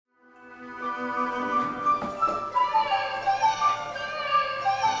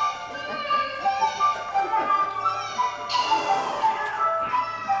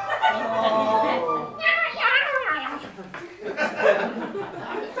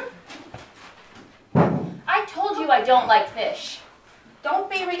don't like fish. Don't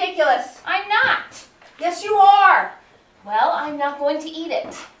be ridiculous. I'm not. Yes, you are. Well, I'm not going to eat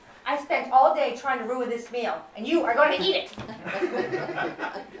it. I spent all day trying to ruin this meal, and you are going to eat it.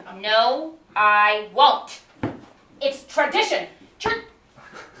 No, I won't. It's tradition.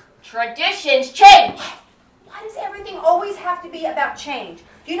 Traditions change. Why does everything always have to be about change?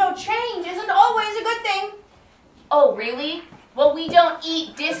 You know, change isn't always a good thing. Oh, really? Well, we don't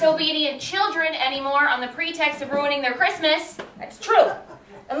eat disobedient children anymore on the pretext of ruining their Christmas. That's true.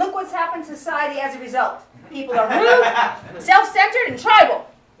 And look what's happened to society as a result. People are rude, self-centered, and tribal.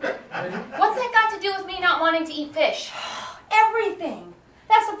 What's that got to do with me not wanting to eat fish? Everything.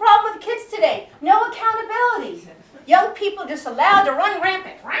 That's the problem with kids today. No accountability. Young people just allowed to run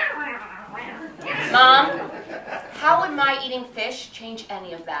rampant. Mom, how would my eating fish change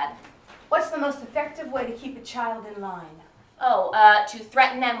any of that? What's the most effective way to keep a child in line? Oh, to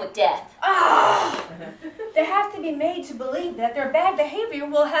threaten them with death. They have to be made to believe that their bad behavior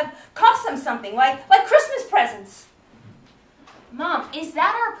will have cost them something, like Christmas presents. Mom, is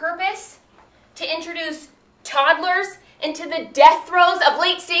that our purpose? To introduce toddlers into the death throes of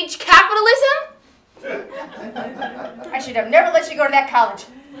late-stage capitalism? I should have never let you go to that college.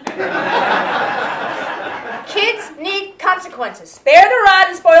 Kids need consequences. Spare the rod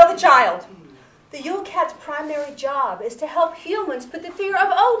and spoil the child. The Yule Cat's primary job is to help humans put the fear of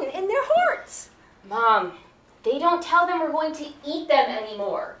Odin in their hearts. Mom, they don't tell them we're going to eat them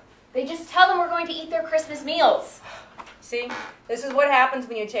anymore. They just tell them we're going to eat their Christmas meals. See, this is what happens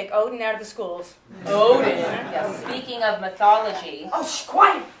when you take Odin out of the schools. Odin? Yeah, speaking of mythology. Oh, shh,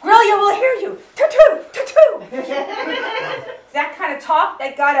 quiet. Grillia will hear you. Tutu, tutu. That kind of talk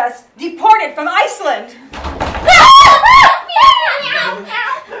that got us deported from Iceland.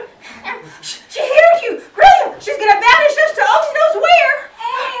 She hears you. Grillia, she's going to banish us to Odin knows where.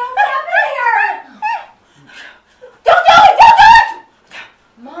 Hey, come here. Don't do it, don't do it.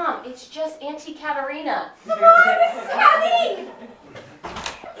 Mom, it's just Auntie Katerina. Come on, this is Kathy.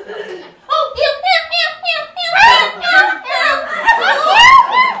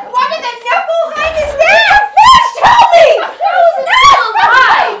 What in the Niflheim is that? Fish, tell me! Still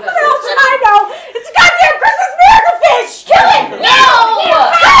alive! What else should I know? It's a goddamn Christmas miracle fish! Kill it! No!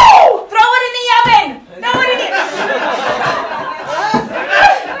 No! Throw it in the oven! Throw it in the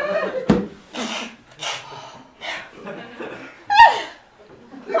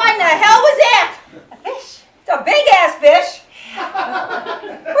What in the hell was that? A fish. It's a big-ass fish.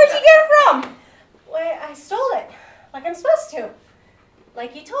 Where'd you get it from? Why, I stole it. Like I'm supposed to.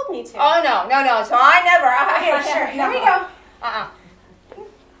 Like you told me to. Oh, no. So I never... Okay, sure. Here we go.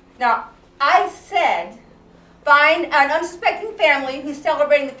 No, I said find an unsuspecting family who's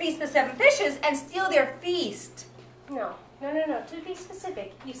celebrating the Feast of Seven Fishes and steal their feast. No. To be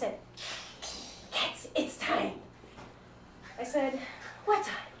specific, you said, Cats, it's time. I said, what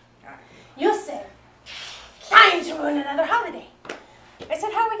time? You said, time to ruin another holiday. I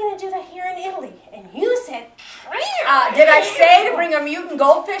said, how are we going to do that here in Italy? And you said, Did I say to bring a mutant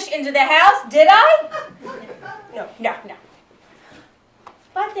goldfish into the house? Did I? No.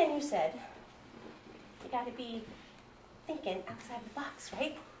 But then you said, you got to be thinking outside the box,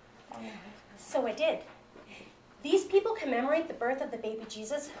 right? So I did. These people commemorate the birth of the baby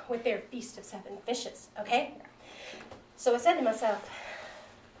Jesus with their Feast of Seven Fishes, okay? So I said to myself,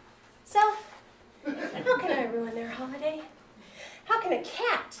 how can I ruin their holiday? How can a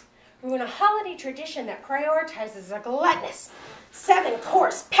cat ruin a holiday tradition that prioritizes a gluttonous,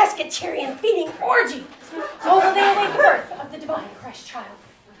 7-course pescatarian feeding orgy over the awake birth of the divine Christ child?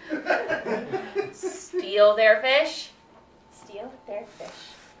 Steal their fish? Steal their fish.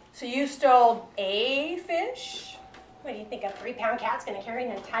 So you stole a fish? What do you think, a 3-pound cat's going to carry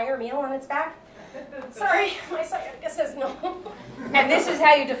an entire meal on its back? Sorry, my sciatica says no. And this is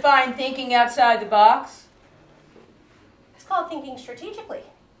how you define thinking outside the box? It's called thinking strategically.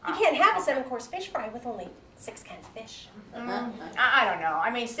 You can't have a 7-course fish fry with only 6 kinds of fish. I don't know.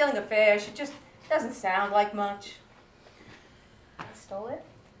 I mean, stealing a fish, it just doesn't sound like much. I stole it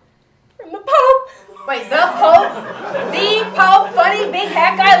from the Pope. Wait, the Pope? The Pope? Funny big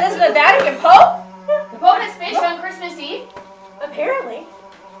hat guy lives in the Vatican Pope? The Pope has fish on Christmas Eve? Apparently.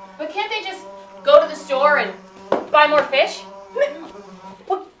 But can't they just go to the store and buy more fish?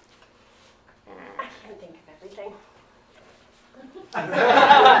 What? I can't think of everything.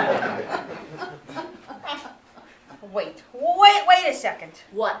 Wait a second.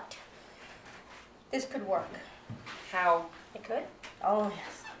 What? This could work. How? It could? Oh,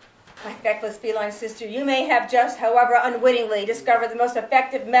 yes. My feckless feline sister, you may have just, however unwittingly, discovered the most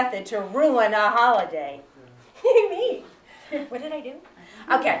effective method to ruin a holiday. Me? What did I do?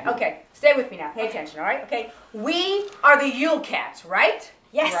 Okay. Stay with me now. Pay attention, all right? Okay. We are the Yule Cats, right?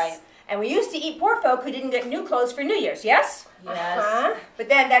 Yes. Right. And we used to eat poor folk who didn't get new clothes for New Year's, yes? Yes. Huh? But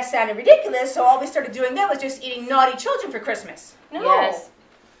then that sounded ridiculous, so all we started doing then was just eating naughty children for Christmas. No. Yes.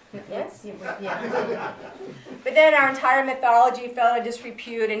 Yes? Yeah. But then our entire mythology fell into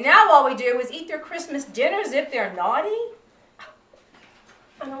disrepute, and now all we do is eat their Christmas dinners if they're naughty?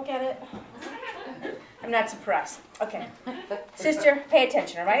 I don't get it. I'm not surprised. Okay. Sister, pay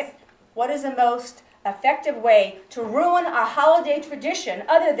attention, all right? What is the most effective way to ruin a holiday tradition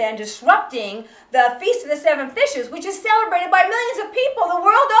other than disrupting the Feast of the Seven Fishes, which is celebrated by millions of people the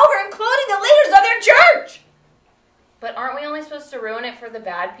world over, including the leaders of their church? But aren't we only supposed to ruin it for the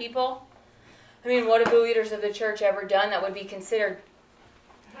bad people? I mean, what have the leaders of the church ever done that would be considered...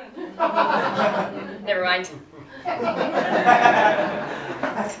 Never mind.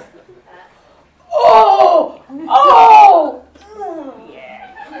 Oh!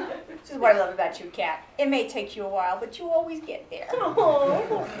 Yeah. This is what I love about you, Cat. It may take you a while, but you always get there.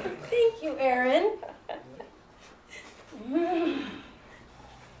 Oh, thank you, Erin.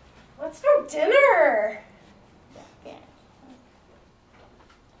 What's for dinner?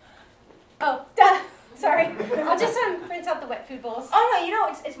 Oh, duh. Sorry. I'll just rinse out the wet food bowls. Oh, no, you know,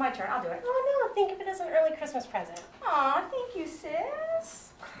 it's my turn. I'll do it. Oh, no. Think of it as an early Christmas present. Aw, thank you,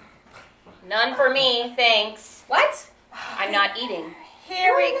 sis. None for me, thanks. What? I'm not eating.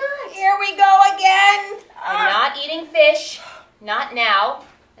 Here Why we go again. I'm not eating fish. Not now.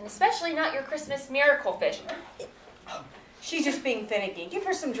 And especially not your Christmas miracle fish. She's just being finicky. Give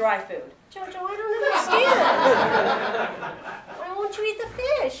her some dry food. Jojo, I don't understand. Why won't you eat the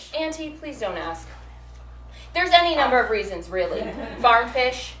fish? Auntie, please don't ask. There's any number of reasons, really. Farm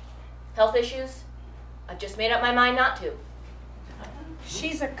fish, health issues. I've just made up my mind not to.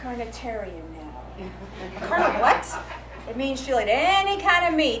 She's a carnitarian now. A carnit what? It means she'll eat any kind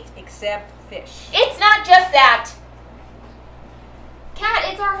of meat except fish. It's not just that. Cat,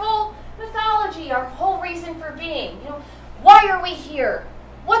 it's our whole mythology, our whole reason for being. You know, why are we here?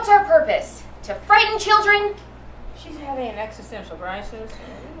 What's our purpose? To frighten children? She's having an existential crisis.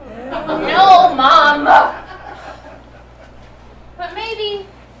 No, Mom. But maybe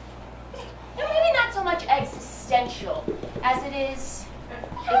not so much existential as it is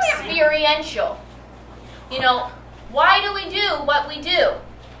experiential. You know, why do we do what we do?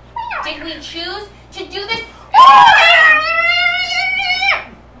 Did we choose to do this? Mom!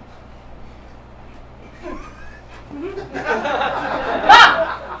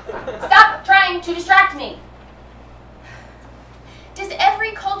 Stop trying to distract me. Does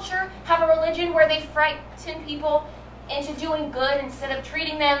every culture have a religion where they frighten people into doing good instead of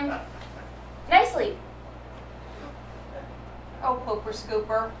treating them nicely? Oh, Pooper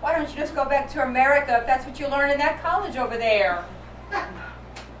Scooper, why don't you just go back to America if that's what you learned in that college over there?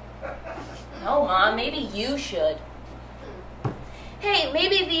 No, Mom, maybe you should. Hey,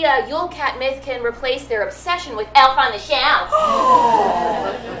 maybe the Yule Cat myth can replace their obsession with Elf on the Shelf.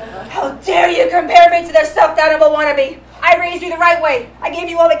 How dare you compare me to their stuffed animal wannabe? I raised you the right way. I gave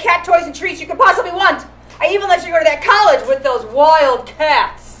you all the cat toys and treats you could possibly want. I even let you go to that college with those wild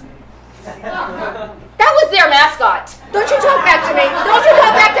cats. That was their mascot. Don't you talk back to me. Don't you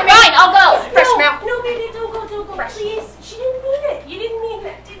talk back to me. Fine, I'll go. Fresh mouth. No, baby, don't go, Fresh. please. She didn't mean it. You didn't mean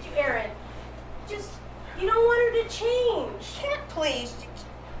that, did you, Erin? Just, you don't want her to change. Cat, please.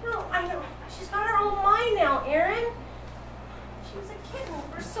 No, I know. She's got her own mind now, Erin. She was a kitten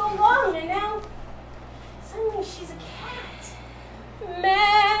for so long, and now suddenly she's a cat.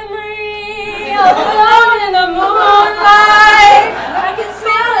 Memory alone in the moonlight. I can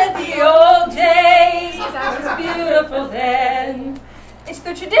smell it the old days. I was beautiful then. It's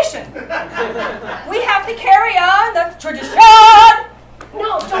the tradition. We have to carry on the tradition.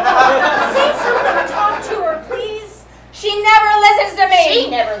 No, don't say something. Talk to her, please. She never listens to me. She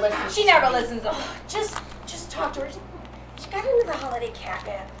never listens. She never listens to me. Just talk to her. She got into the holiday cat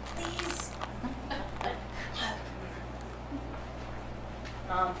man. Please.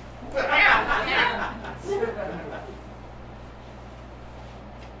 Mom.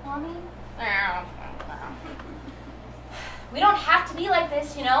 Mommy? We don't have to be like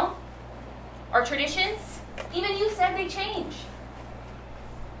this, you know? Our traditions, even you said they change.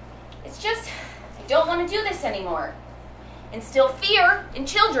 It's just, I don't want to do this anymore. Instill fear in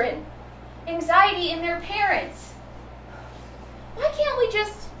children, anxiety in their parents. Why can't we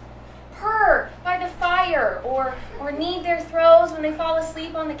just purr by the fire or knead their throws when they fall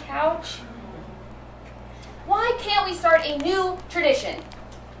asleep on the couch? Why can't we start a new tradition?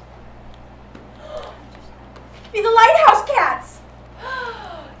 Be the lighthouse cats.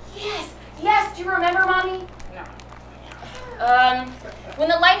 Yes, do you remember, Mommy? No. When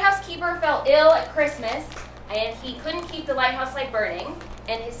the lighthouse keeper fell ill at Christmas, and he couldn't keep the lighthouse light burning,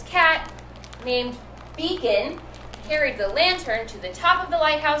 and his cat, named Beacon, carried the lantern to the top of the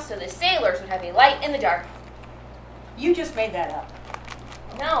lighthouse so the sailors would have a light in the dark. You just made that up.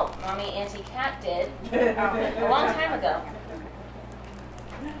 No, Mommy Auntie Cat did, a long time ago.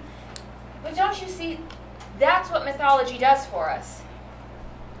 But don't you see, that's what mythology does for us.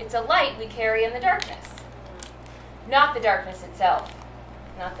 It's a light we carry in the darkness. Not the darkness itself,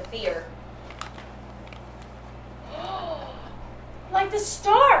 not the fear. Like the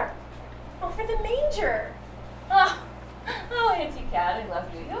star over the manger. Oh, Auntie Cat, I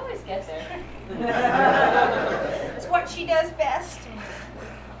love you. You always get there. It's what she does best.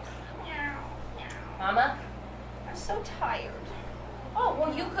 Mama? I'm so tired. Oh,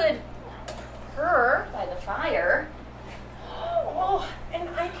 well, you could purr by the fire. Oh, and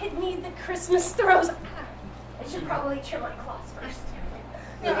I could knead the Christmas throws. I should probably trim my cloths first.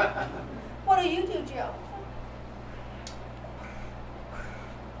 What do you do, Joe?